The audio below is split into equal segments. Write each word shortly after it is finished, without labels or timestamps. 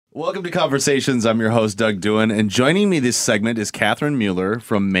Welcome to Conversations. I'm your host, Doug Doohan, and joining me this segment is Kathryn Mueller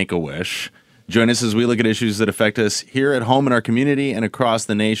from Make-A-Wish. Join us as we look at issues that affect us here at home in our community and across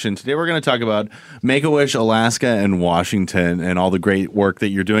the nation. Today we're going to talk about Make-A-Wish, Alaska, and Washington and all the great work that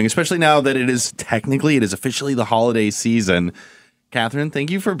you're doing, especially now that it is officially the holiday season. Kathryn,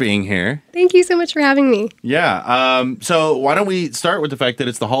 thank you for being here. Thank you so much for having me. Yeah. So why don't we start with the fact that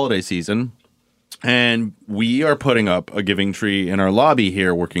it's the holiday season, and we are putting up a giving tree in our lobby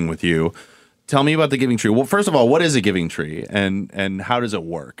here working with you. Tell me about the giving tree. Well, first of all, what is a giving tree and how does it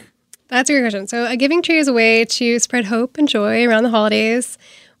work? That's a great question. So a giving tree is a way to spread hope and joy around the holidays.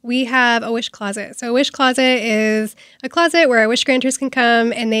 We have a wish closet. So a wish closet is a closet where our wish granters can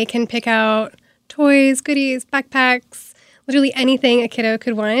come and they can pick out toys, goodies, backpacks, literally anything a kiddo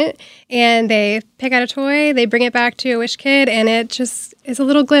could want. And they pick out a toy, they bring it back to a wish kid, and it just is a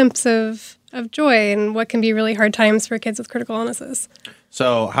little glimpse of joy and what can be really hard times for kids with critical illnesses.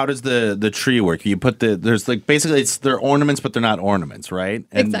 So how does the tree work? You put they're ornaments, but they're not ornaments, right?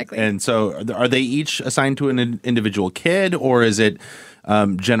 Exactly. And so are they each assigned to an individual kid, or is it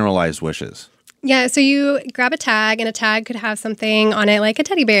generalized wishes? Yeah, so you grab a tag, and a tag could have something on it like a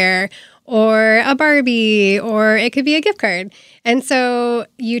teddy bear or a Barbie, or it could be a gift card. And so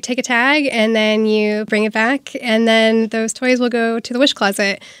you take a tag and then you bring it back, and then those toys will go to the wish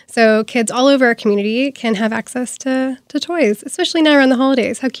closet. So kids all over our community can have access to toys, especially now around the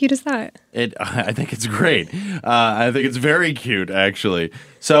holidays. How cute is that? I think it's great. I think it's very cute, actually.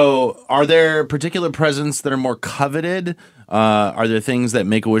 So are there particular presents that are more coveted? Are there things that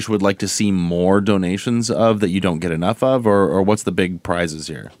Make-A-Wish would like to see more donations of that you don't get enough of? Or what's the big prizes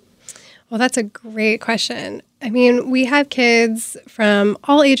here? Well, that's a great question. I mean, we have kids from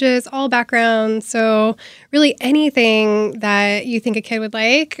all ages, all backgrounds. So really anything that you think a kid would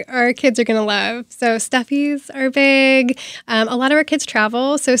like, our kids are going to love. So stuffies are big. A lot of our kids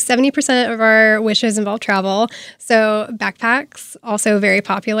travel. So 70% of our wishes involve travel. So backpacks, also very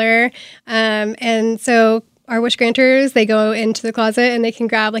popular. And so our wish granters, they go into the closet and they can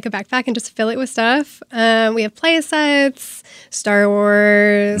grab like a backpack and just fill it with stuff. We have play sets, Star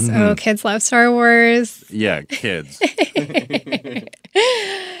Wars. Mm-hmm. Oh, kids love Star Wars. Yeah, kids.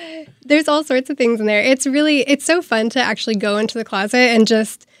 There's all sorts of things in there. It's so fun to actually go into the closet and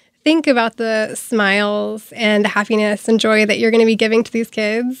just think about the smiles and the happiness and joy that you're going to be giving to these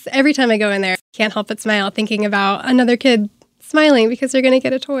kids. Every time I go in there, I can't help but smile thinking about another kid smiling because they're going to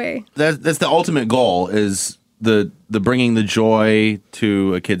get a toy. That's the ultimate goal, is the bringing the joy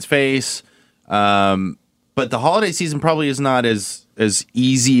to a kid's face. But the holiday season probably is not as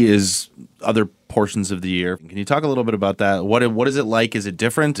easy as other portions of the year. Can you talk a little bit about that? What is it like? Is it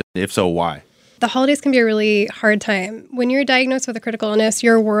different? If so, why? The holidays can be a really hard time. When you're diagnosed with a critical illness,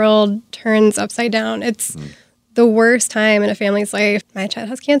 your world turns upside down. It's the worst time in a family's life. My child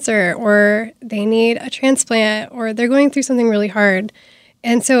has cancer, or they need a transplant, or they're going through something really hard.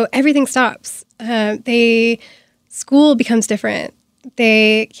 And so everything stops. School becomes different.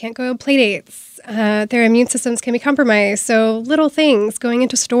 They can't go on play dates. Their immune systems can be compromised. So little things, going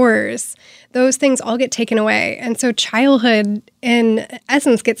into stores, those things all get taken away. And so childhood, in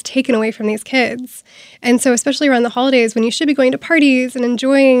essence, gets taken away from these kids. And so especially around the holidays, when you should be going to parties and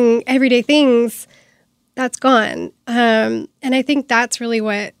enjoying everyday things, that's gone. And I think that's really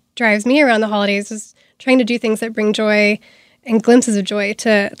what drives me around the holidays, is trying to do things that bring joy and glimpses of joy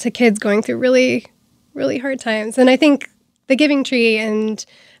to kids going through really, really hard times. And I think the Giving Tree and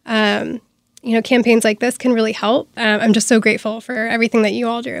campaigns like this can really help. I'm just so grateful for everything that you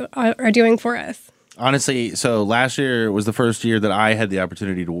all are doing for us. Honestly, so last year was the first year that I had the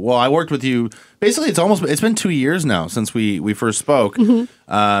opportunity to. Well, I worked with you. Basically, it's been 2 years now since we first spoke,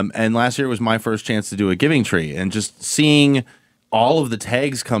 and last year was my first chance to do a Giving Tree, and just seeing all of the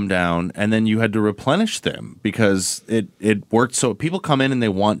tags come down, and then you had to replenish them because it worked. So people come in and they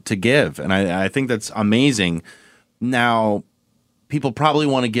want to give, and I think that's amazing. Now, people probably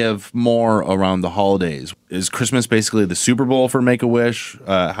want to give more around the holidays. Is Christmas basically the Super Bowl for Make-A-Wish?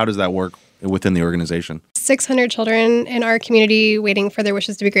 How does that work within the organization? 600 children in our community waiting for their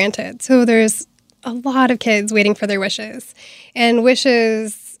wishes to be granted. So there's a lot of kids waiting for their wishes. And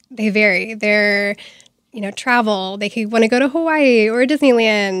wishes, they vary. They're travel. They could want to go to Hawaii or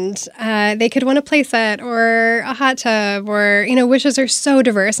Disneyland. They could want a play set or a hot tub, or, wishes are so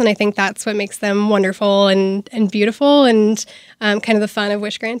diverse. And I think that's what makes them wonderful and beautiful. And kind of the fun of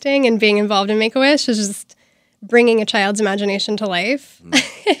wish granting and being involved in Make-A-Wish is just bringing a child's imagination to life.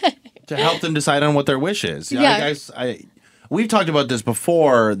 To help them decide on what their wish is. Yeah. We've talked about this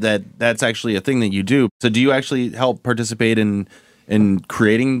before, that's actually a thing that you do. So do you actually help participate in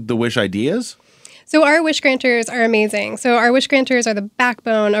creating the wish ideas? So our wish granters are amazing. So our wish granters are the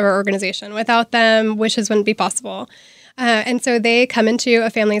backbone of our organization. Without them, wishes wouldn't be possible. And so they come into a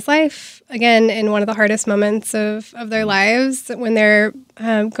family's life, again, in one of the hardest moments of their lives when they're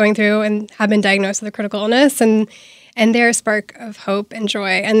going through and have been diagnosed with a critical illness, and they're a spark of hope and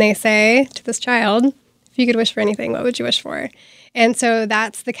joy. And they say to this child, if you could wish for anything, what would you wish for? And so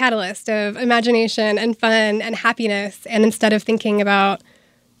that's the catalyst of imagination and fun and happiness. And instead of thinking about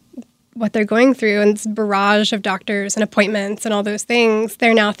what they're going through and this barrage of doctors and appointments and all those things,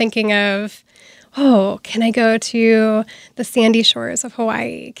 they're now thinking of, oh, can I go to the sandy shores of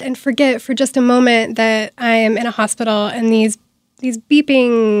Hawaii and forget for just a moment that I am in a hospital and these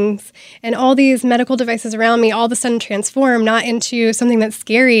beepings and all these medical devices around me all of a sudden transform not into something that's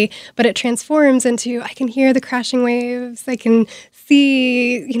scary, but it transforms into, I can hear the crashing waves, I can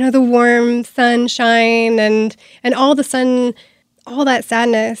see, the warm sunshine, and all of a sudden, all that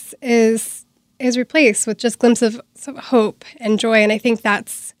sadness is replaced with just glimpses of hope and joy. And I think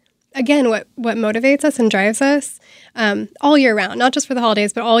that's, again, what motivates us and drives us all year round, not just for the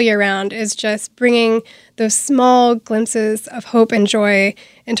holidays, but all year round, is just bringing those small glimpses of hope and joy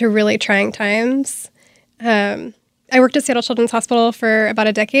into really trying times. I worked at Seattle Children's Hospital for about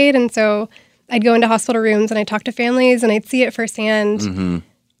a decade, and so I'd go into hospital rooms and I'd talk to families and I'd see it firsthand. Mm-hmm.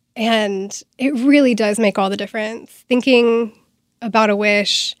 And it really does make all the difference. Thinking about a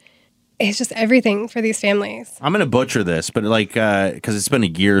wish is just everything for these families. I'm going to butcher this, but because it's been a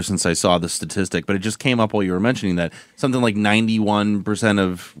year since I saw the statistic, but it just came up while you were mentioning that something like 91%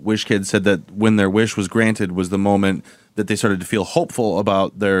 of wish kids said that when their wish was granted was the moment that they started to feel hopeful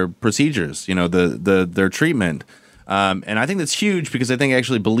about their procedures, their treatment. And I think that's huge because I think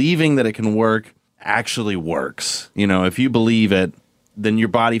actually believing that it can work actually works. If you believe it, then your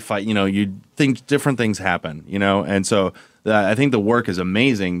body you think different things happen, and so I think the work is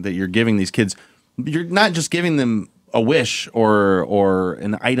amazing that you're giving these kids. You're not just giving them a wish or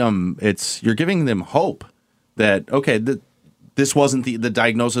an item. You're giving them hope that, okay, this wasn't the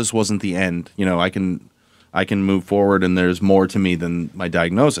diagnosis wasn't the end. I can move forward and there's more to me than my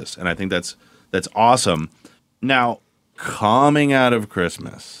diagnosis. And I think that's awesome. Now, coming out of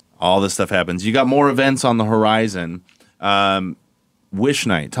Christmas, all this stuff happens. You got more events on the horizon. Wish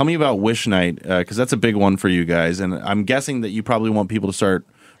Night. Tell me about Wish Night, because that's a big one for you guys. And I'm guessing that you probably want people to start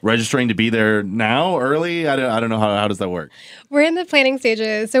registering to be there now, early. I don't know how does that work? We're in the planning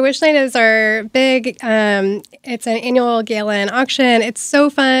stages. So Wish Night is our big, it's an annual gala and auction. It's so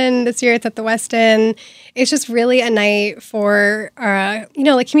fun. This year it's at the West End. It's just really a night for,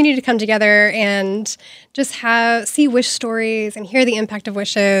 community to come together and just see wish stories and hear the impact of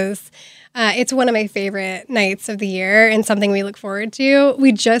wishes. It's one of my favorite nights of the year and something we look forward to.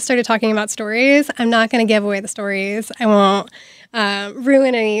 We just started talking about stories. I'm not going to give away the stories. I won't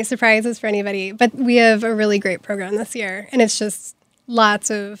ruin any surprises for anybody, but we have a really great program this year, and it's just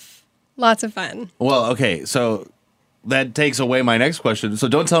lots of fun. Well, okay, so that takes away my next question. So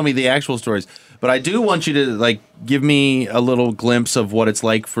don't tell me the actual stories, but I do want you to give me a little glimpse of what it's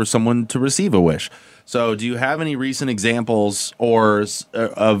like for someone to receive a wish. So do you have any recent examples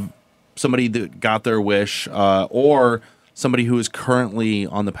of somebody that got their wish, or somebody who is currently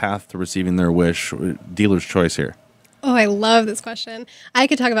on the path to receiving their wish? Dealer's choice here. Oh, I love this question. I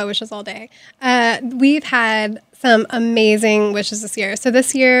could talk about wishes all day. We've had some amazing wishes this year. So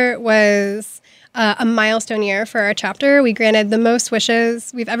this year was a milestone year for our chapter. We granted the most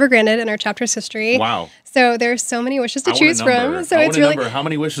wishes we've ever granted in our chapter's history. Wow. So there's so many wishes to choose from. So it's really how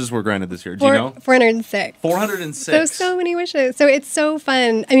many wishes were granted this year? Do you know? 406. 406. So many wishes. So it's so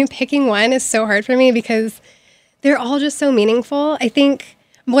fun. I mean, picking one is so hard for me because they're all just so meaningful. I think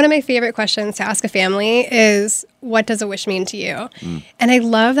one of my favorite questions to ask a family is, what does a wish mean to you? And I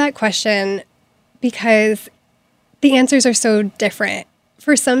love that question because the answers are so different.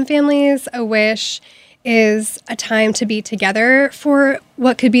 For some families, a wish is a time to be together for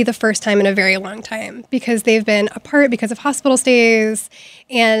what could be the first time in a very long time because they've been apart because of hospital stays.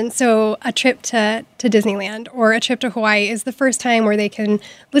 And so a trip to Disneyland or a trip to Hawaii is the first time where they can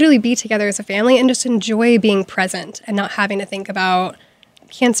literally be together as a family and just enjoy being present and not having to think about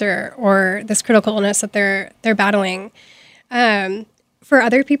cancer or this critical illness that they're battling. For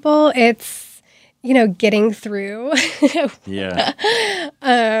other people, it's, getting through. Yeah.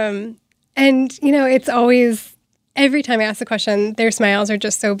 And, it's always, every time I ask the question, their smiles are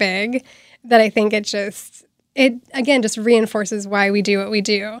just so big that I think it just reinforces why we do what we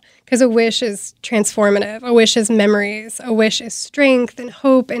do. Because a wish is transformative. A wish is memories. A wish is strength and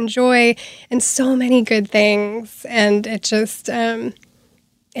hope and joy and so many good things. And it just,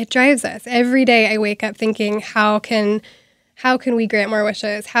 it drives us. Every day I wake up thinking, how can how can we grant more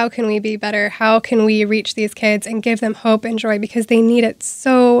wishes? How can we be better? How can we reach these kids and give them hope and joy because they need it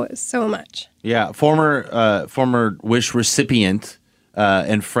so, so much? Yeah, former Wish recipient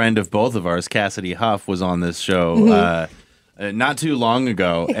and friend of both of ours, Cassidy Huff, was on this show not too long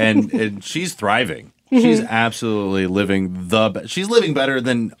ago, and she's thriving. She's absolutely living she's living better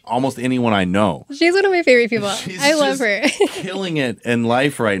than almost anyone I know. She's one of my favorite people. I love her. Killing it in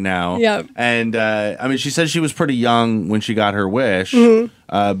life right now. Yep. And I mean, she said she was pretty young when she got her wish,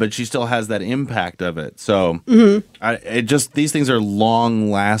 but she still has that impact of it. So these things are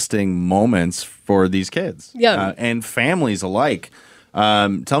long-lasting moments for these kids and families alike.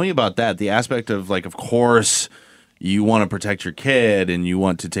 Tell me about that. The aspect of, like, of course, you want to protect your kid and you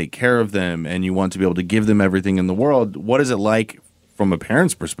want to take care of them and you want to be able to give them everything in the world. What is it like from a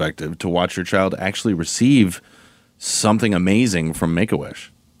parent's perspective to watch your child actually receive something amazing from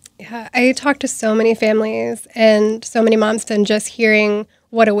Make-A-Wish? Yeah, I talk to so many families and so many moms, and just hearing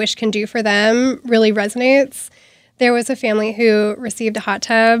what a wish can do for them really resonates. There was a family who received a hot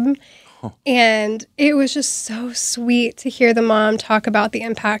tub, and it was just so sweet to hear the mom talk about the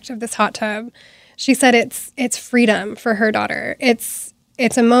impact of this hot tub. She said it's freedom for her daughter. It's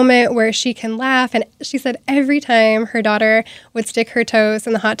a moment where she can laugh. And she said every time her daughter would stick her toes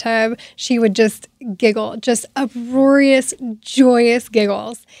in the hot tub, she would just giggle, just uproarious, joyous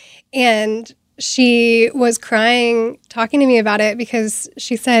giggles. And she was crying, talking to me about it, because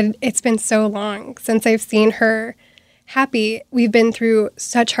she said, it's been so long since I've seen her happy. We've been through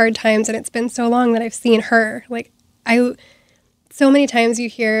such hard times, and it's been so long that I've seen her. So many times you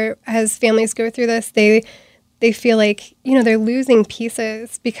hear, as families go through this, they feel like, they're losing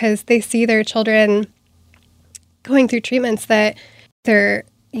pieces because they see their children going through treatments that they're,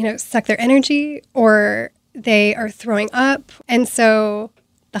 suck their energy, or they are throwing up. And so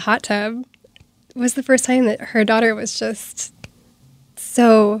the hot tub was the first time that her daughter was just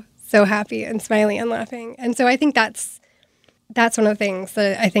so, so happy and smiling and laughing. And so I think that's one of the things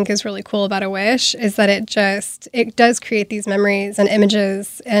that I think is really cool about a wish, is that it does create these memories and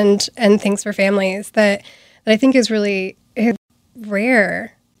images and things for families that I think is really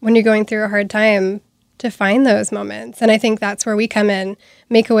rare when you're going through a hard time to find those moments. And I think that's where we come in.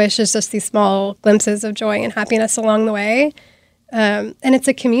 Make-A-Wish is just these small glimpses of joy and happiness along the way. And it's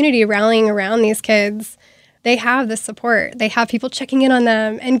a community rallying around these kids. They have the support. They have people checking in on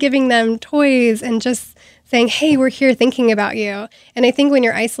them and giving them toys and just saying, hey, we're here thinking about you. And I think when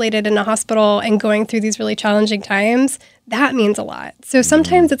you're isolated in a hospital and going through these really challenging times, that means a lot. So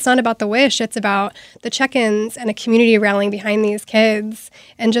sometimes it's not about the wish, it's about the check-ins and a community rallying behind these kids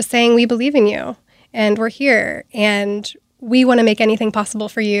and just saying, we believe in you and we're here and we want to make anything possible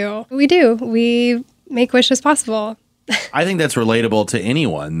for you. We do. We make wishes possible. I think that's relatable to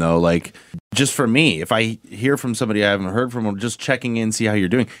anyone, though. Like, just for me, if I hear from somebody I haven't heard from, or just checking in, see how you're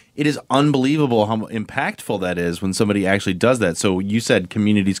doing, it is unbelievable how impactful that is when somebody actually does that. So you said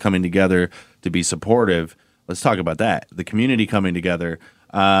communities coming together to be supportive. Let's talk about that. The community coming together.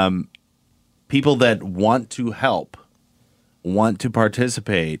 People that want to help, want to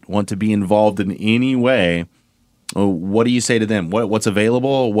participate, want to be involved in any way. What do you say to them? What's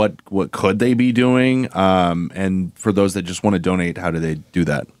available? What could they be doing? And for those that just want to donate, how do they do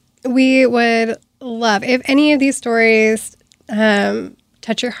that? We would love, if any of these stories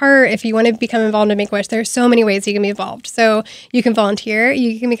touch your heart, if you want to become involved in Make-A-Wish, there are so many ways you can be involved. So you can volunteer.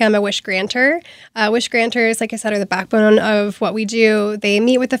 You can become a Wish granter. Wish granters, like I said, are the backbone of what we do. They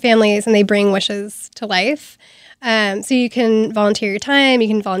meet with the families and they bring wishes to life. So you can volunteer your time. You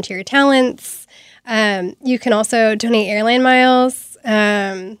can volunteer your talents. You can also donate airline miles.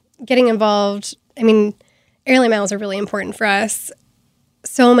 Getting involved, I mean, airline miles are really important for us.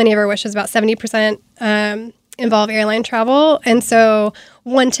 So many of our wishes, about 70%, involve airline travel. And so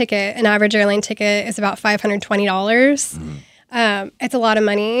one ticket, an average airline ticket, is about $520. It's a lot of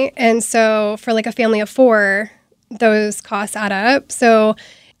money. And so for like a family of 4, those costs add up. So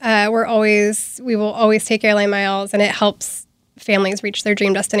we will always take airline miles, and it helps families reach their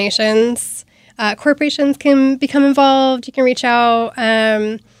dream destinations. Corporations can become involved. You can reach out.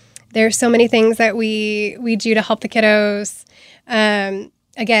 There's so many things that we do to help the kiddos.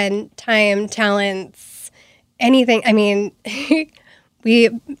 Again, time, talents, anything. I mean, we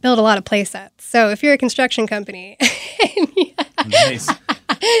build a lot of play sets. So if you're a construction company, nice.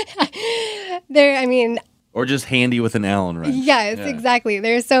 Or just handy with an Allen wrench. Yes, exactly.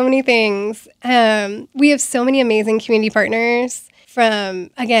 There's so many things. We have so many amazing community partners. From,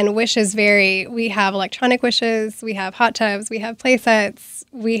 again, wishes vary. We have electronic wishes, we have hot tubs, we have play sets,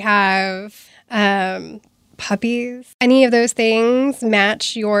 we have puppies, any of those things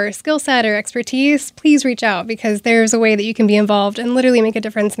match your skill set or expertise, please reach out because there's a way that you can be involved and literally make a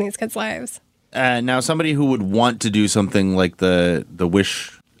difference in these kids' lives. Now, somebody who would want to do something like the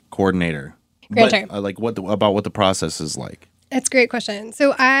Wish coordinator, Grantor. But, about what the process is like? That's a great question.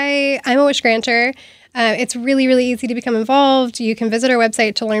 So I'm a Wish grantor. It's really, really easy to become involved. You can visit our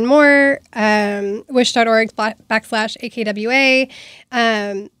website to learn more, wish.org/AKWA.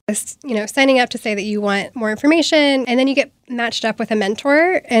 Signing up to say that you want more information, and then you get matched up with a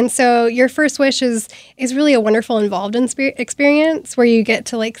mentor. And so your first wish is really a wonderful involved experience where you get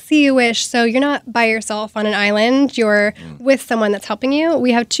to see a wish. So you're not by yourself on an island. You're with someone that's helping you.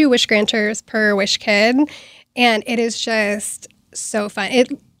 We have 2 wish grantors per wish kid, and it is just so fun.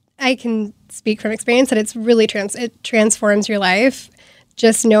 I can speak from experience that it's really it transforms your life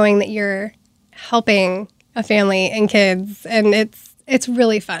just knowing that you're helping a family and kids, and it's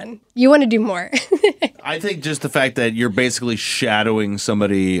really fun. You want to do more. I think just the fact that you're basically shadowing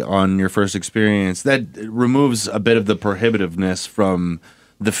somebody on your first experience, that removes a bit of the prohibitiveness from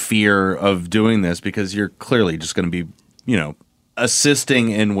the fear of doing this, because you're clearly just going to be, assisting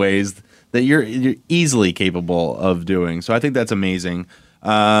in ways that you're easily capable of doing. So I think that's amazing.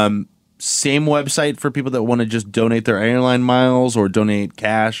 Same website for people that want to just donate their airline miles or donate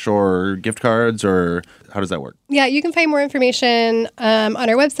cash or gift cards, or how does that work? Yeah, you can find more information on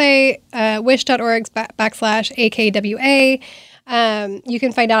our website, wish.org/AKWA. You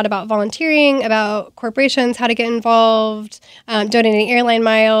can find out about volunteering, about corporations, how to get involved, donating airline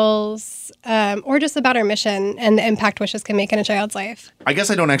miles, or just about our mission and the impact wishes can make in a child's life. I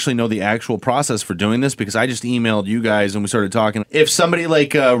guess I don't actually know the actual process for doing this because I just emailed you guys and we started talking. If somebody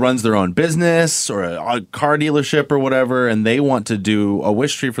runs their own business or a car dealership or whatever, and they want to do a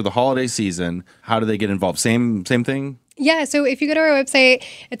wish tree for the holiday season, how do they get involved? Same thing? Yeah, so if you go to our website,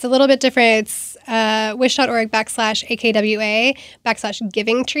 it's a little bit different. It's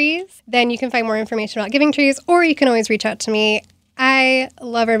wish.org/AKWA/giving trees. Then you can find more information about giving trees, or you can always reach out to me. I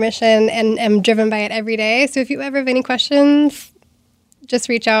love our mission and am driven by it every day. So if you ever have any questions, just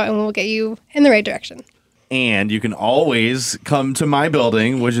reach out and we'll get you in the right direction. And you can always come to my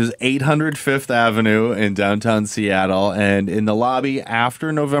building, which is 800 Fifth Avenue in downtown Seattle. And in the lobby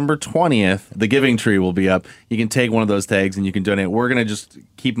after November 20th, the giving tree will be up. You can take one of those tags and you can donate. We're going to just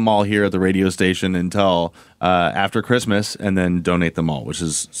keep them all here at the radio station until after Christmas and then donate them all, which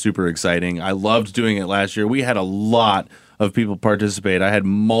is super exciting. I loved doing it last year. We had a lot of people participate. I had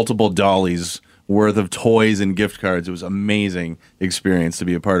multiple dollies worth of toys and gift cards. It was an amazing experience to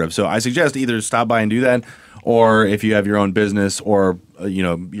be a part of. So I suggest either stop by and do that, or if you have your own business or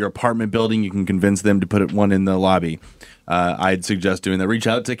your apartment building, you can convince them to put one in the lobby. I'd suggest doing that. Reach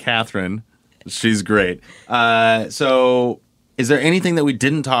out to Kathryn. She's great. So is there anything that we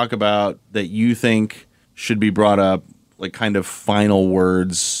didn't talk about that you think should be brought up, like kind of final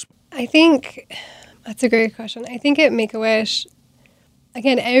words? I think that's a great question. I think at Make-A-Wish,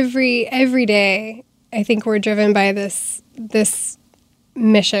 again, every day, I think we're driven by this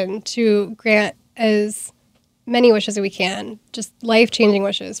mission to grant as many wishes as we can, just life-changing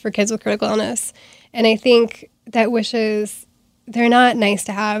wishes for kids with critical illness. And I think that wishes, they're not nice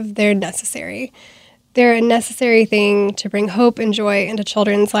to have, they're necessary. They're a necessary thing to bring hope and joy into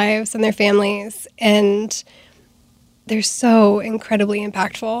children's lives and their families, and they're so incredibly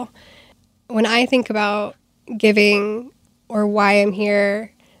impactful. When I think about giving or why I'm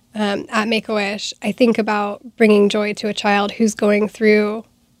here at Make-A-Wish, I think about bringing joy to a child who's going through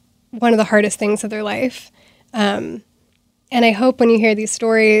one of the hardest things of their life. And I hope when you hear these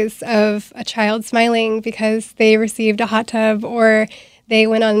stories of a child smiling because they received a hot tub, or they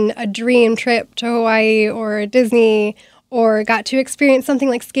went on a dream trip to Hawaii or Disney, or got to experience something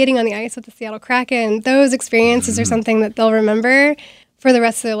like skating on the ice with the Seattle Kraken, those experiences are something that they'll remember for the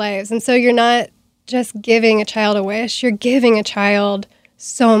rest of their lives. And so you're not just giving a child a wish, you're giving a child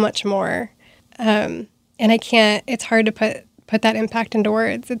so much more. And it's hard to put that impact into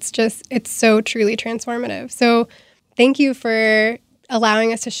words. It's so truly transformative. So thank you for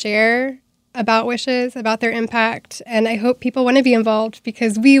allowing us to share about wishes, about their impact. And I hope people want to be involved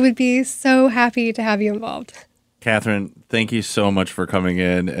because we would be so happy to have you involved. Kathryn, thank you so much for coming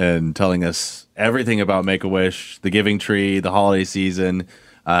in and telling us everything about Make-A-Wish, the Giving Tree, the holiday season,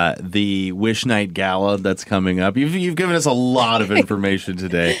 the Wish Night Gala that's coming up. You've given us a lot of information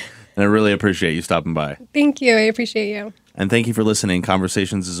today, and I really appreciate you stopping by. Thank you. I appreciate you. And thank you for listening.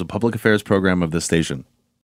 Conversations is a public affairs program of this station.